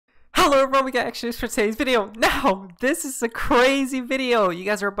Hello everyone, we got extras for today's video. Now, this is a crazy video you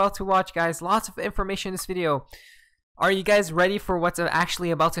guys are about to watch, guys. Lots of information in this video. Are you guys ready for what's actually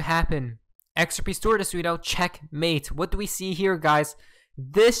about to happen? XRP stewardess readout, checkmate. What do we see here, guys?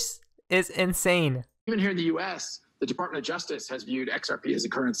 This is insane. Even here in the US, the Department of Justice has viewed XRP as a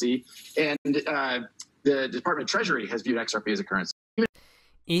currency, and the Department of Treasury has viewed XRP as a currency.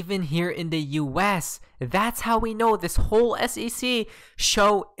 Even here in the US, that's how we know this whole SEC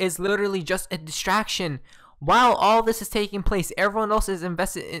show is literally just a distraction. While all this is taking place, everyone else is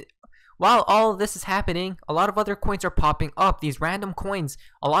invested in. While all of this is happening, a lot of other coins are popping up. These random coins.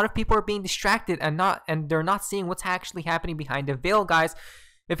 A lot of people are being distracted and they're not seeing what's actually happening behind the veil, guys.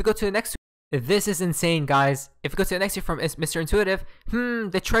 If we go to the next. This is insane, guys. If we go to the next one from Mr. Intuitive,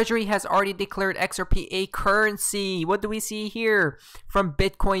 the Treasury has already declared XRP a currency. What do we see here? From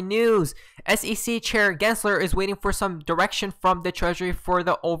Bitcoin News, SEC Chair Gensler is waiting for some direction from the Treasury for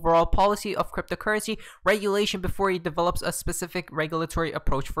the overall policy of cryptocurrency regulation before he develops a specific regulatory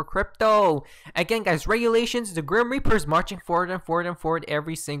approach for crypto. Again, guys, regulations, the Grim Reapers marching forward and forward and forward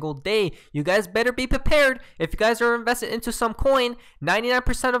every single day. You guys better be prepared. If you guys are invested into some coin,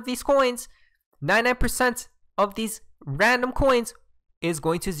 99% of these coins, 99% of these random coins is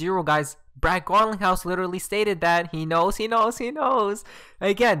going to zero, guys. Brad Garlinghouse literally stated that. He knows.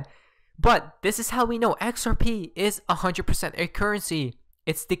 Again, but this is how we know XRP is 100% a currency.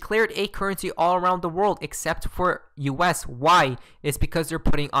 It's declared a currency all around the world except for US. Why? It's because they're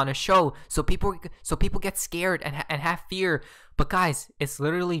putting on a show. So people get scared and have fear. But guys, it's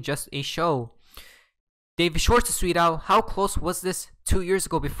literally just a show. David Schwartz tweeted out, how close was this 2 years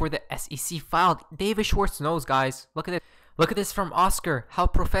ago before the SEC filed? David Schwartz knows, guys. Look at it. Look at this from Oscar. How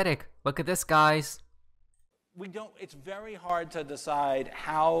prophetic. Look at this, guys. It's very hard to decide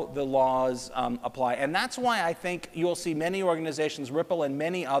how the laws apply. And that's why I think you'll see many organizations, Ripple and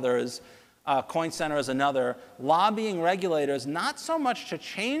many others, Coin Center is another, lobbying regulators not so much to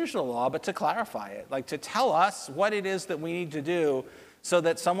change the law, but to clarify it. Like to tell us what it is that we need to do so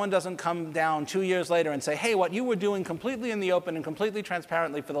that someone doesn't come down 2 years later and say, hey, what you were doing completely in the open and completely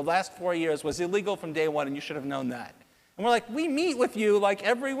transparently for the last 4 years was illegal from day one, and you should have known that. And we're like, we meet with you like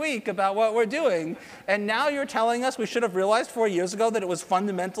every week about what we're doing, and now you're telling us we should have realized 4 years ago that it was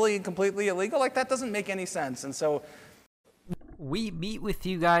fundamentally and completely illegal? Like, that doesn't make any sense. And so we meet with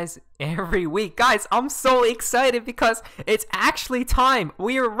you guys every week. Guys, I'm so excited because it's actually time.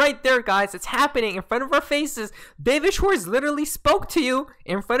 We are right there, guys. It's happening in front of our faces. David Schwartz literally spoke to you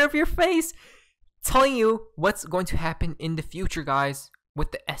in front of your face, telling you what's going to happen in the future, guys, with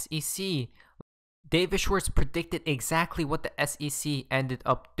the SEC. David Schwartz predicted exactly what the SEC ended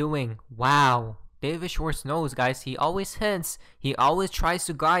up doing. Wow. David Schwartz knows, guys. He always hints. He always tries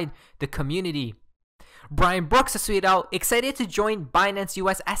to guide the community. Brian Brooks has tweeted out, excited to join Binance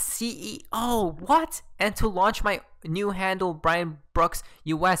US as CEO. What? And to launch my new handle, Brian Brooks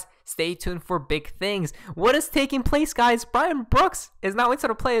US. Stay tuned for big things. What is taking place, guys? Brian Brooks is now into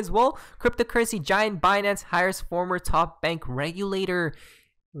the play as well. Cryptocurrency giant Binance hires former top bank regulator.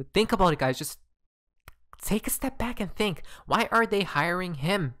 Think about it, guys. Just take a step back and think. Why are they hiring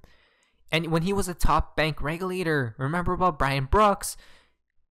him? And when he was a top bank regulator, remember about Brian Brooks?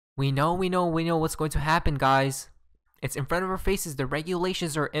 We know what's going to happen, guys. It's in front of our faces. The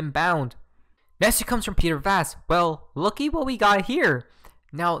regulations are inbound. Next comes from Peter Vass. Well, looky what we got here.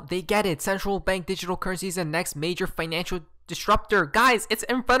 Now, they get it. Central bank digital currency is the next major financial disruptor. Guys, it's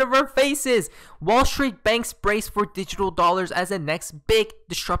in front of our faces. Wall Street banks brace for digital dollars as the next big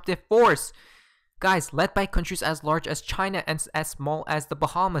disruptive force. Guys, led by countries as large as China and as small as the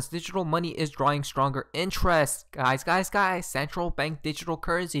Bahamas, digital money is drawing stronger interest. Guys, central bank digital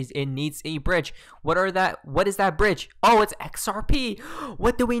currencies, it needs a bridge. What is that bridge? Oh, it's XRP.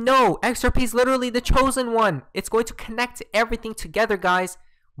 What do we know? XRP is literally the chosen one. It's going to connect everything together, guys.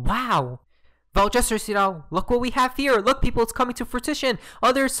 Wow. Valgesser, look what we have here. Look, people, it's coming to fruition.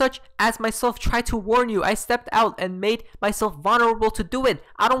 Others such as myself tried to warn you. I stepped out and made myself vulnerable to do it.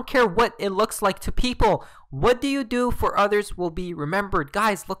 I don't care what it looks like to people. What do you do for others will be remembered.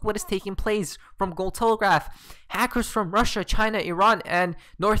 Guys, look what is taking place from Gold Telegraph. Hackers from Russia, China, Iran, and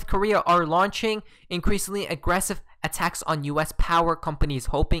North Korea are launching increasingly aggressive attacks on US power companies,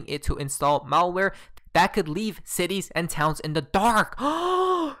 hoping it to install malware that could leave cities and towns in the dark.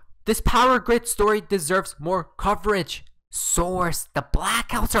 This power grid story deserves more coverage. Source, the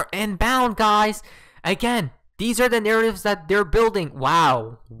blackouts are inbound, guys. Again, these are the narratives that they're building.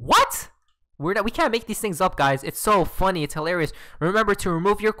 Wow. What? We can't make these things up, guys. It's so funny. It's hilarious. Remember to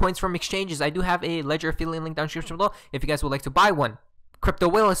remove your coins from exchanges. I do have a Ledger affiliate link down in the description below if you guys would like to buy one. Crypto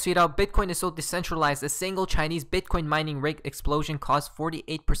Whale has tweeted out, Bitcoin is so decentralized, a single Chinese Bitcoin mining rig explosion caused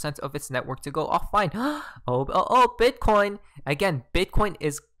 48% of its network to go offline. Bitcoin. Again, Bitcoin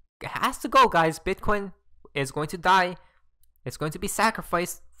has to go, guys. Bitcoin is going to die. It's going to be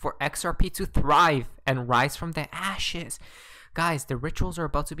sacrificed for XRP to thrive and rise from the ashes. Guys, the rituals are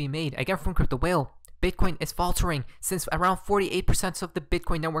about to be made. Again, from Crypto Whale, Bitcoin is faltering since around 48% of the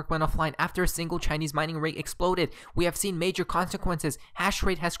Bitcoin network went offline after a single Chinese mining rig exploded. We have seen major consequences. Hash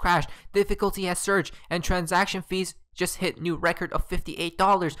rate has crashed, difficulty has surged, and transaction fees just hit new record of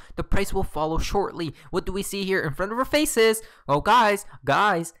 $58. The price will follow shortly. What do we see here in front of our faces? Oh, guys,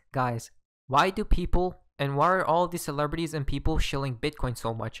 why do people and why are all these celebrities and people shilling Bitcoin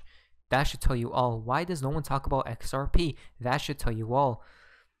so much? That should tell you all. Why does no one talk about XRP? That should tell you all.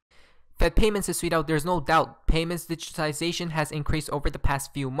 Fed payments is sweet out. There's no doubt payments digitization has increased over the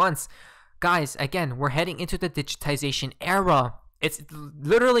past few months. Guys, again, we're heading into the digitization era. It's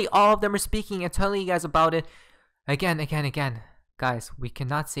literally all of them are speaking and telling you guys about it. Again. Guys, we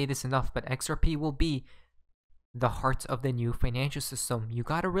cannot say this enough, but XRP will be the heart of the new financial system. You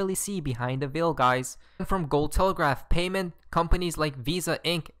gotta really see behind the veil, guys. From Gold Telegraph, payment companies like Visa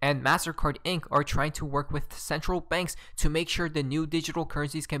Inc. and MasterCard Inc. are trying to work with central banks to make sure the new digital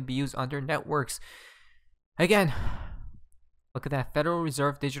currencies can be used on their networks. Again, look at that. Federal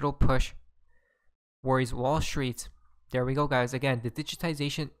Reserve digital push worries Wall Street. There we go, guys. Again, the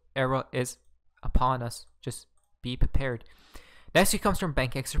digitization era is upon us. Just be prepared. Next, it comes from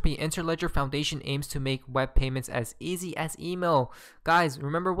Bank XRP. Interledger Foundation aims to make web payments as easy as email. Guys,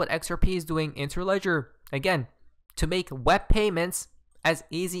 remember what XRP is doing? Interledger, again, to make web payments as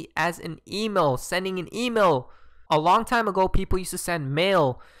easy as an email, sending an email. A long time ago, people used to send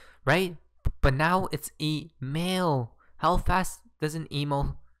mail, right? But now it's email. How fast does an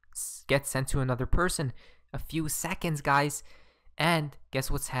email get sent to another person? A few seconds, guys. And guess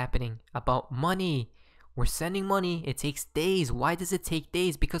what's happening about money? We're sending money. It takes days. Why does it take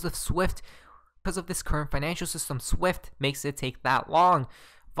days? Because of SWIFT. Because of this current financial system, SWIFT makes it take that long.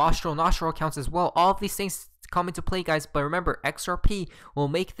 Vostro, Nostro accounts as well. All of these things come into play, guys. But remember, XRP will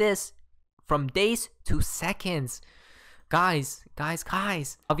make this from days to seconds. Guys.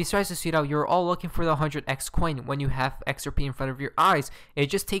 I'll be sorry to see it out. You're all looking for the 100x coin when you have XRP in front of your eyes. It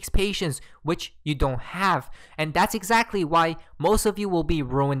just takes patience, which you don't have. And that's exactly why most of you will be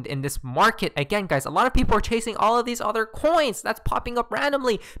ruined in this market. Again, guys, a lot of people are chasing all of these other coins that's popping up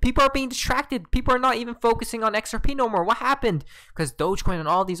randomly. People are being distracted. People are not even focusing on XRP no more. What happened? Because Dogecoin and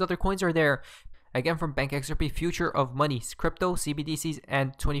all these other coins are there. Again, from Bank XRP, future of money, crypto, CBDCs,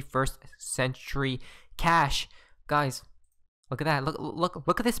 and 21st century cash. Guys, look at that.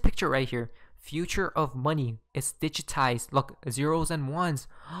 Look at this picture right here. Future of money. It's digitized. Look, zeros and ones.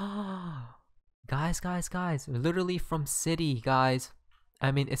 Guys. Literally from City, guys.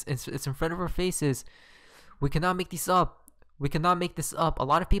 I mean, it's in front of our faces. We cannot make this up. A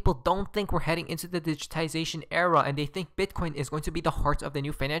lot of people don't think we're heading into the digitization era, and they think Bitcoin is going to be the heart of the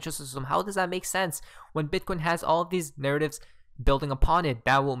new financial system. How does that make sense when Bitcoin has all of these narratives building upon it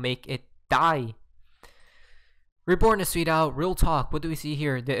that will make it die? Reborn is sweet out. Real talk. What do we see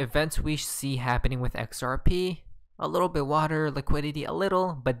here? The events we see happening with XRP. A little bit water, liquidity, a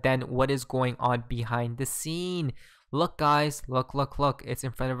little. But then what is going on behind the scene? Look, guys. Look. It's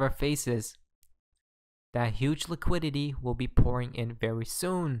in front of our faces. That huge liquidity will be pouring in very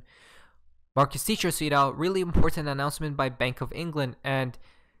soon. Marcus Teacher sweet out. Really important announcement by Bank of England and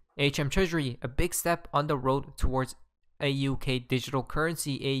HM Treasury. A big step on the road towards a UK digital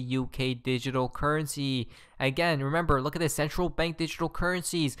currency. Again, remember, look at this. Central bank digital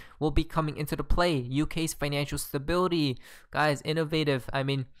currencies will be coming into the play. UK's financial stability. Guys, innovative. I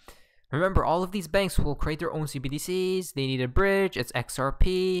mean, remember, all of these banks will create their own CBDCs. They need a bridge. It's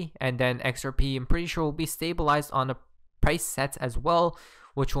XRP. And then XRP, I'm pretty sure, will be stabilized on a price set as well,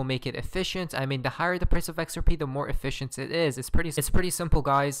 which will make it efficient. I mean, the higher the price of XRP, the more efficient it is. It's pretty simple,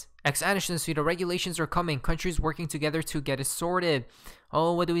 guys. X Anderson, so the regulations are coming. Countries working together to get it sorted.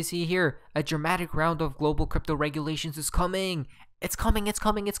 Oh, what do we see here? A dramatic round of global crypto regulations is coming. It's coming.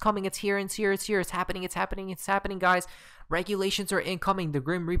 It's here. It's happening, guys. Regulations are incoming. The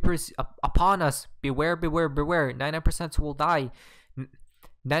Grim Reaper is upon us. Beware. 99% will die.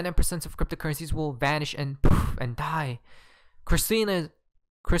 99% of cryptocurrencies will vanish and die.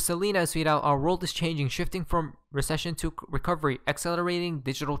 Crystalina, sweet out. Our world is changing, shifting from recession to recovery, accelerating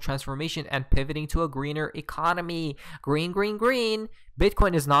digital transformation, and pivoting to a greener economy. Green.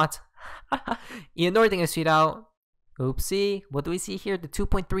 Bitcoin is not. Ian Northing is sweet out. Oopsie. What do we see here? The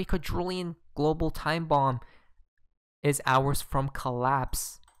 2.3 quadrillion global time bomb is hours from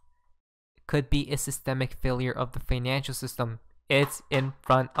collapse. Could be a systemic failure of the financial system. It's in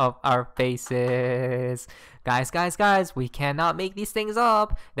front of our faces. Guys, we cannot make these things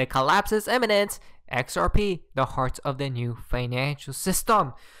up. The collapse is imminent. XRP, the heart of the new financial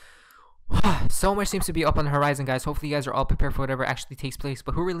system. So much seems to be up on the horizon, guys. Hopefully you guys are all prepared for whatever actually takes place,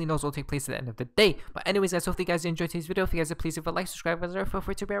 but who really knows what will take place at the end of the day. But anyways, guys, hopefully you guys enjoyed today's video. If you guys did, please leave a like, subscribe, feel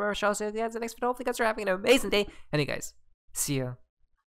free to be our show. See you guys in the next video. Hopefully you guys are having an amazing day. And you guys, see ya.